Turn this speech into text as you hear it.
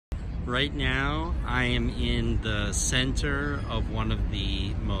Right now, I am in the center of one of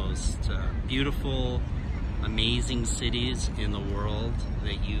the most beautiful, amazing cities in the world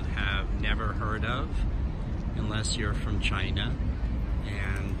that you have never heard of, unless you're from China.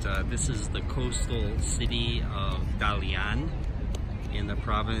 And this is the coastal city of Dalian in the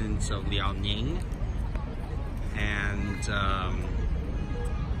province of Liaoning. And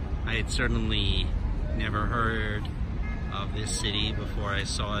I had certainly never heard of this city before I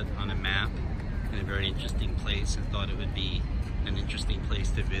saw it on a map in a very interesting place and thought it would be an interesting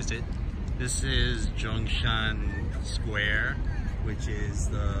place to visit. This is Zhongshan Square, which is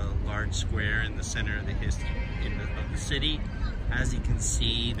the large square in the center of the city. As you can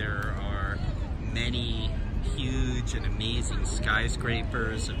see, there are many huge and amazing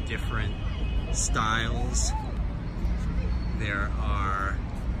skyscrapers of different styles. There are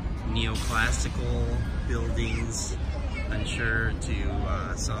neoclassical buildings. I'm sure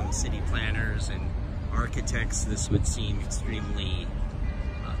to some city planners and architects this would seem extremely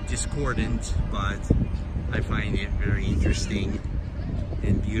discordant, but I find it very interesting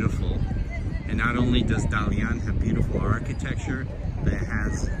and beautiful. And not only does Dalian have beautiful architecture, but it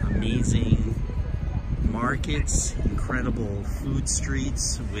has amazing markets, incredible food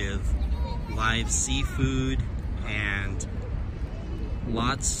streets with live seafood, and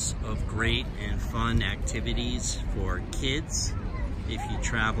lots of great and fun activities for kids if you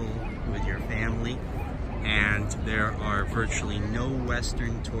travel with your family. And there are virtually no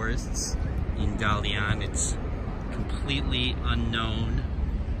Western tourists in Dalian. It's completely unknown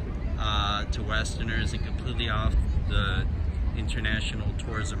to Westerners and completely off the international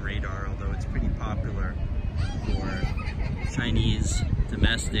tourism radar, although it's pretty popular for Chinese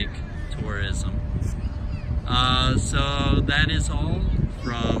domestic tourism. So that is all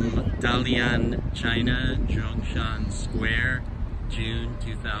from Dalian, China, Zhongshan Square, June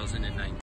 2019.